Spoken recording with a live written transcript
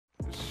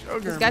Sugar,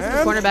 This guy's in the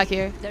man. corner back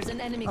here. There's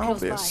an enemy I hope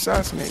close they by.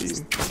 assassinate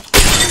you.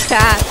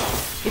 Cat.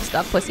 Get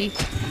stuck, pussy.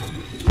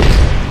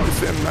 I'm just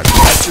sitting that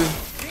cracked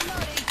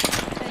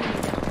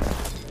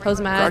Hose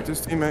mad.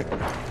 his teammate.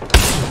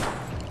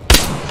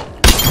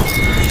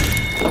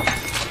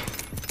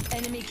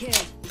 Enemy killed.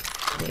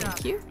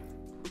 Thank you.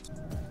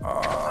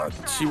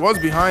 She was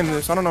behind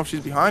this. I don't know if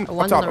she's behind. Up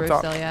One's top, on the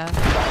up roof top. still, yeah.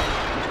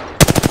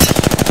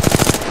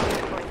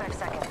 45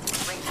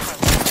 seconds. Ring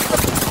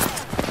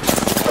close.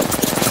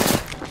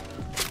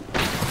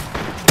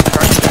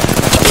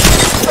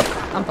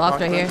 I'm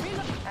blocked right here.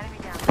 Enemy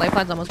down.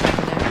 Lifeline's almost back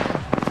in there.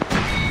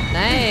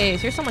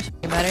 Nice. You're so much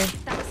better.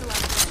 That was the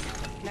last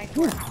one. Nice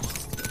work.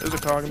 There's a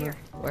cog in there.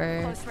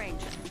 Word. Close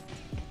range.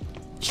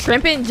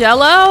 Shrimp and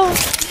jello?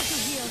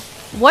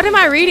 What am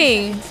I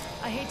reading?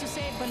 I hate to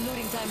say it, but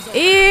looting time's over.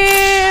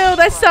 Ew,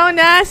 that's so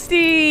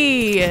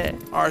nasty.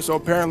 All right, so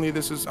apparently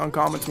this is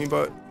uncommon to me,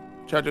 but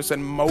Chad just said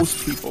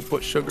most people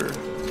put sugar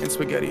in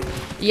spaghetti. Is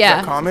Yeah.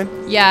 that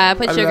common? Yeah, I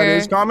put That sugar.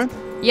 is common?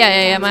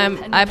 Yeah.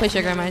 I put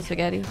sugar in my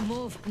spaghetti.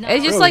 Move now. It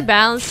just Really? like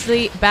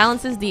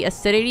balances the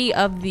acidity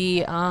of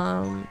the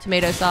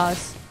tomato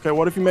sauce. Okay,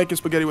 what if you make a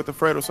spaghetti with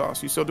Alfredo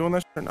sauce? You still doing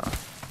that shit or not?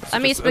 I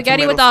mean, Just a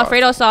spaghetti tomato with sauce,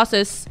 Alfredo sauce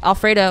is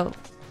Alfredo.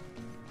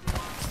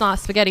 It's not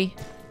spaghetti.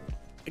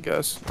 I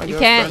guess. You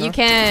fair enough.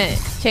 can't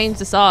change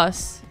the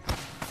sauce.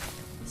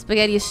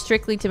 Spaghetti is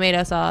strictly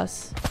tomato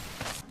sauce.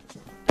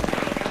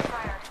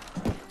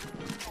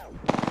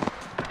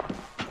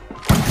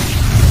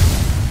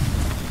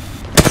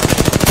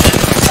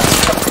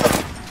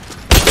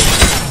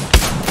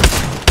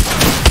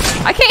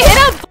 I can't hit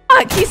him.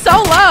 Fuck, he's so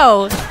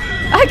low.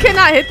 I could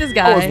not hit this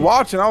guy. I was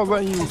watching. I was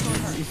letting you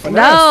finesse.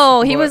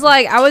 No, he but- was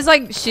like, I was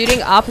like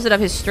shooting opposite of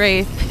his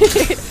strafe.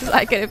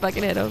 I couldn't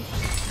fucking hit him.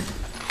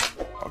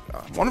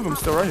 Okay, one of them's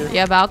still right here.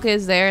 Yeah, Valka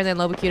is there and then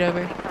Lobacute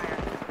over.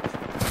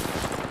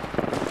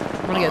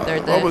 I'm gonna get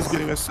third Boba's this.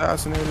 getting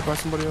assassinated by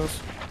somebody else.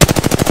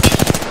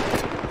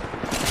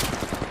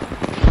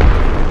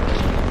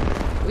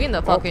 We in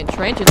the fucking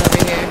trenches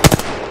over here.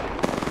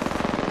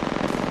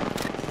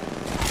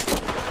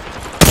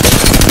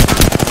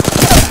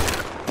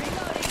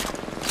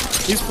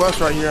 He's flush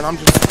right here, and I'm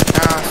just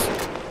ass.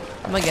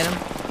 I'm gonna get him.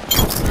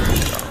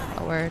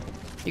 Oh, word.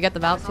 You got the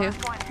Valk too?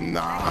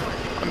 Nah,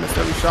 I missed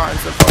every shot and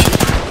said fuck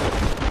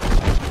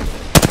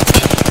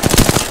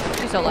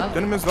it. You're so low.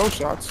 Didn't miss those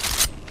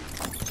shots.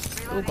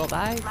 Ooh, go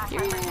by.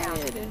 Period.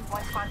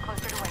 One squad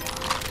closer to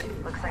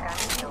winning. Looks like I'm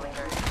the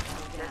leader.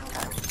 This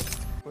time.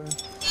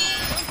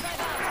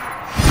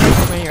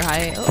 When you're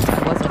high. Oh,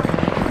 I was over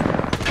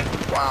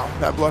here. Wow,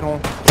 that blood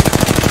hole.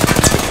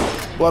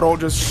 Blood hole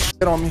just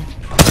shit on me.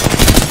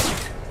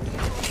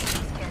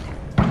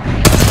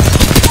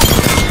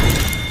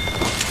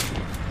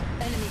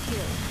 Enemy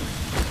killed.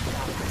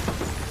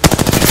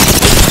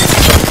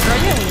 Bro,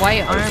 you have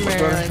white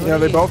armor. Like, Yeah,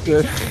 they both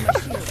did.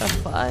 What the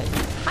fuck?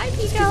 Hi,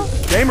 Pico.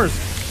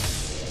 Gamers.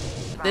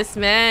 This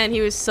man,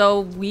 he was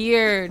so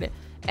weird.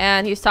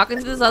 And he was talking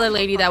to this other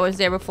lady that was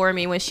there before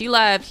me. When she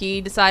left, he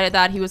decided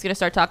that he was going to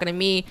start talking to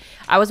me.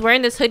 I was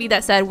wearing this hoodie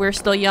that said, "We're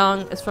still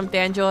young." It's from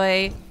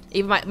Fanjoy.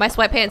 Even my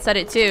sweatpants said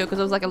it too, because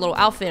it was like a little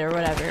outfit or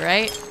whatever,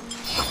 right?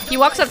 He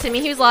walks up to me.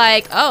 He was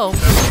like, "Oh,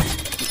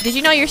 did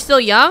you know you're still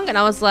young?" And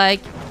I was like,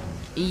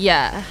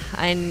 "Yeah,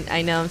 I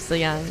know I'm still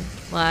young."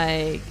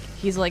 Like,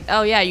 he's like,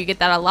 "Oh yeah, you get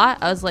that a lot?"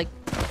 I was like,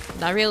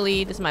 "Not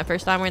really. This is my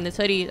first time wearing this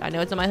hoodie. I know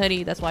it's on my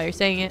hoodie. That's why you're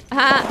saying it."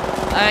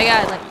 Oh my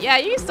god. Like, yeah,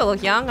 you still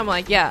look young. I'm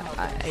like, yeah,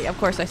 of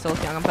course I still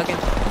look young. I'm fucking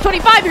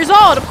 25 years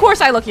old. Of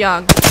course I look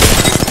young.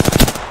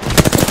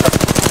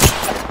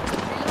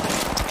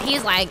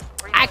 He's like,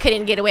 I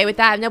couldn't get away with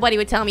that. Nobody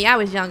would tell me I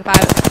was young if I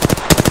was.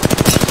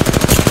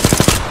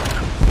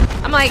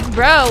 I'm like,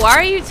 bro, why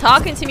are you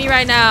talking to me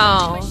right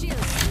now?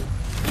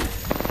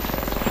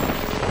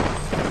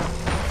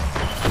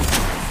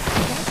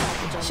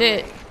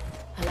 Shit.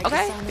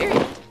 Okay,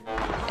 period.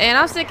 And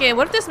I was thinking,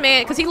 what if this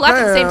man, because he left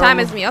at the same time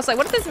as me. I was like,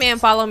 what if this man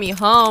follow me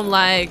home?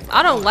 Like,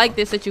 I don't like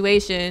this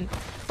situation.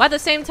 But at the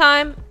same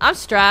time, I'm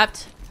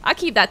strapped. I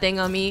keep that thing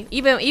on me,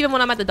 even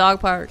when I'm at the dog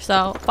park.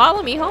 So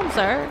follow me home,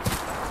 sir.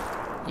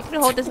 You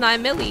can hold this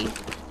 9 milli.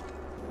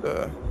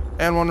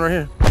 And one right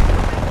here.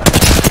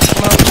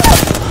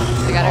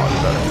 I got her.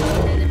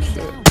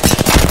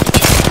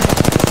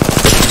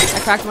 I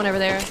cracked one over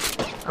there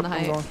on the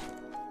height.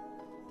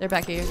 They're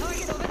back here.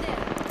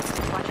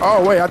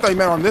 Oh wait, I thought you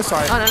meant on this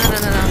side. Oh no.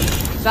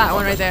 That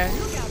one right there.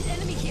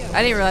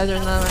 I didn't realize there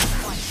was another one.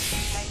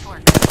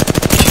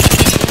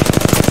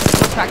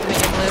 Let's crack them in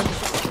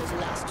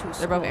blue.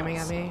 They're both aiming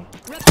at me.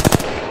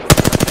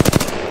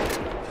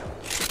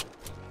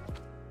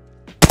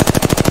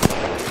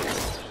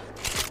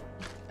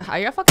 Are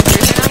you fucking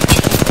serious right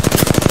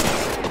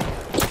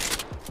now?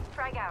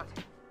 Frag out.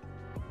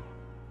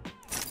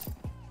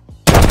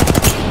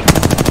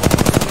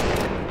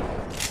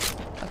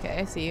 Okay,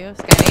 I see you.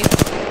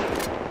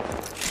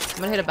 Skydies.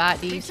 I'm gonna hit a bat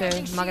D, so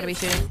I'm not gonna be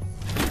shooting.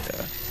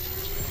 Yeah.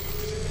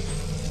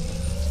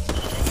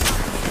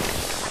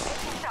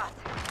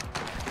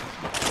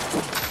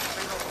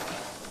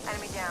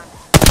 Enemy down.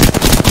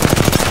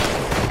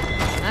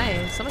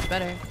 so much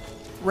better.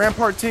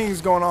 Rampart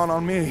Ting's going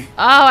on me.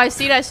 Oh, I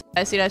see that.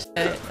 I see that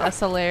shit. That's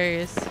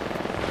hilarious.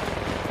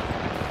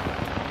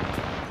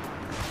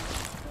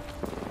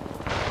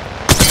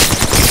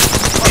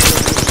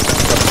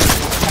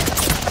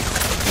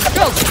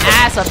 Girl's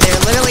ass up there,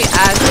 literally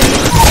ass.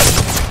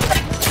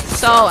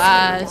 So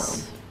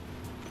ass.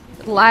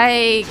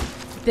 Like,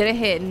 didn't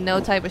hit no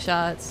type of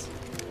shots.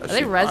 Are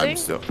they rezzing?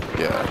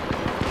 Yeah.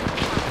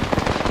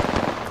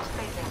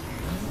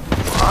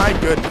 My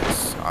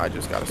goodness. I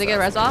just got to. Did they get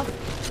res off?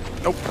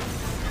 Nope.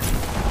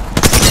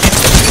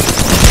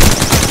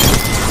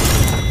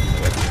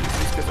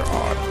 These kids are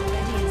odd.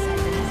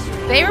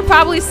 They were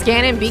probably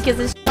scanning beacons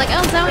and shit, like,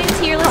 oh, Zoe's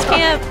here, let's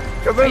camp.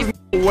 Because there's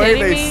no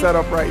way they me? set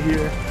up right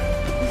here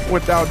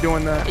without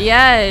doing that.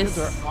 Yes.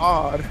 These are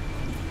odd.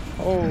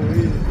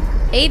 Holy.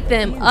 Ate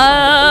them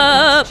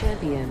up.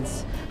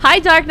 Champions. Hi,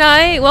 Dark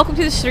Knight. Welcome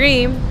to the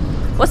stream.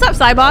 What's up,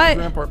 Cybot?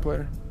 Rampart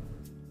player.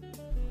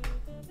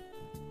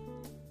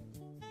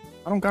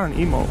 I don't got an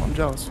emote. I'm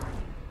jealous.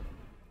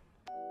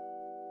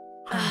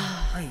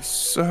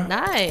 Nice.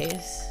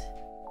 Nice.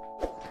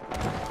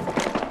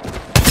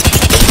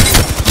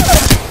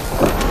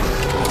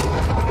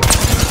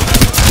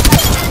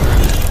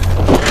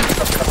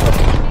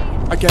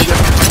 I can't get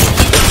it.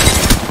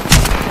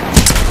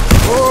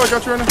 Oh, I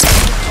got you right now.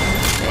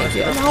 Thank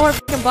you. No, our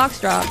fucking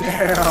box drop.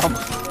 Damn.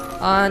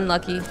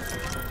 Unlucky.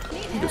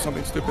 Do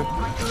something stupid.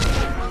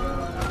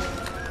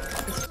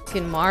 This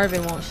fucking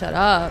Marvin won't shut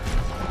up.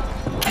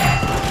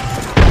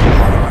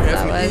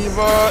 It's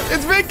Eva.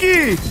 It's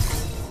Vicky.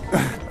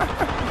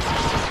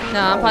 No,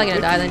 I'm probably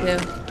gonna die then too.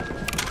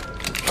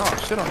 Oh,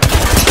 shit on it.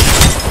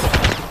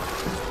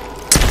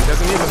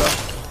 Doesn't Eva though.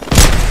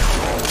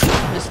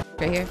 Just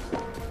right here.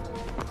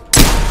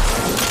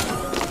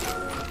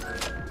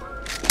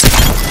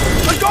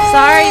 Let's go!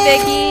 Sorry,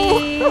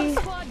 Vicky.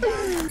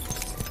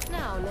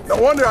 No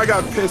wonder I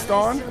got pissed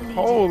on.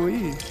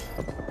 Holy.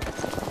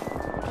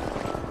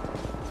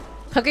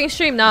 Cooking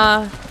stream,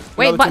 nah.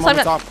 Wait, Another but team on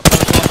the top.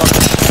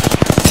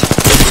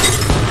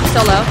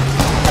 so low.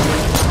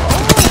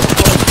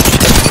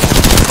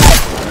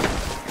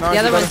 No, The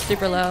other better. one's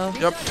super low.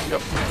 Yep,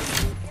 yep.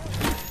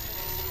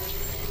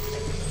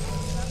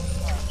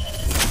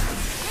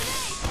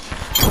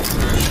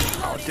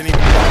 Oh, didn't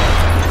even.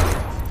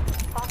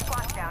 All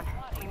squads down.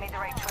 We made the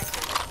right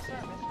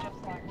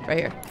choices. Right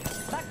here.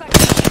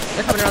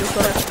 They're coming around the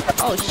corner.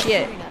 Oh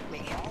shit.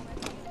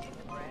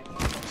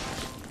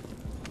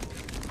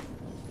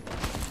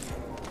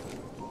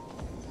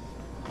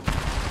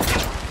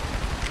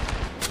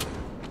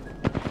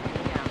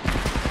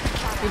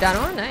 You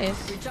down one? Nice.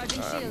 The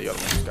other one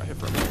just got hit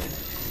for a minute.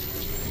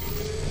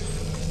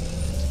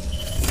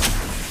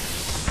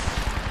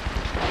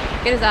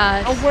 Get his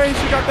eyes. Oh wait,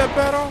 she got that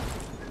bat off.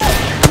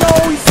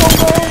 No, he's so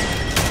low.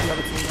 The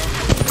other team now.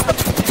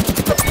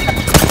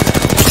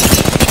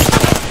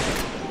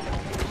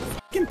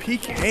 Fucking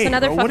PK. It's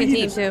another bro. What fucking are you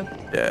team just- too.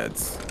 Yeah,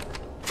 it's.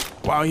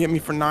 Wow, he hit me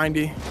for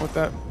 90 with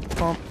that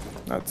pump.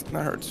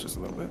 That hurts just a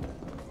little bit.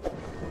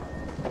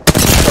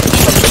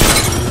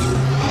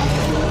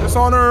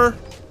 Dishonor.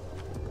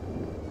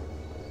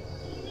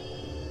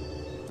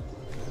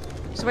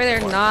 So where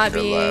they're not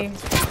They're being.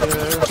 left.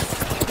 Yeah.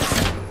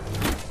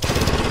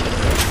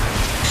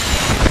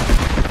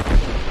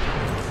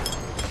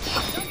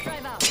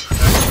 Drive out.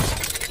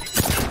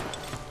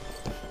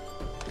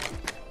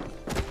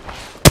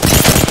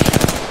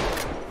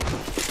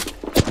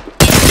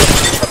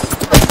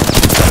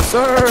 Yes,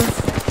 sir.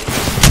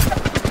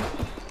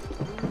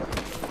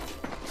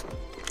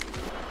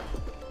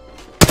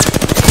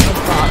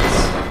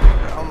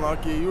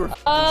 Unlucky. You were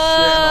shitting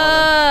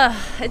on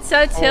It's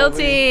so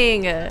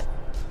tilting. him.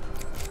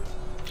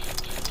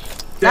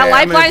 That Damn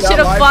lifeline it, that should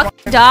have lifeline-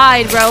 fucking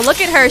died, bro.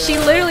 Look at her. She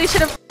literally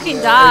should have fucking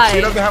If she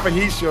died. doesn't have a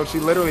heat shield, she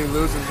literally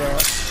loses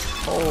that.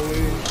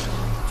 Holy.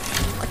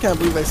 I can't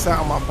believe they sat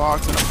on my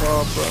box in a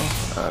pub, bro.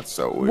 That's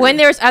so weird. When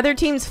there's other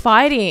teams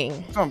fighting.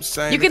 That's what I'm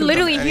saying. You They could could've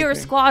done literally hear a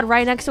anything. squad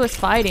right next to us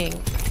fighting.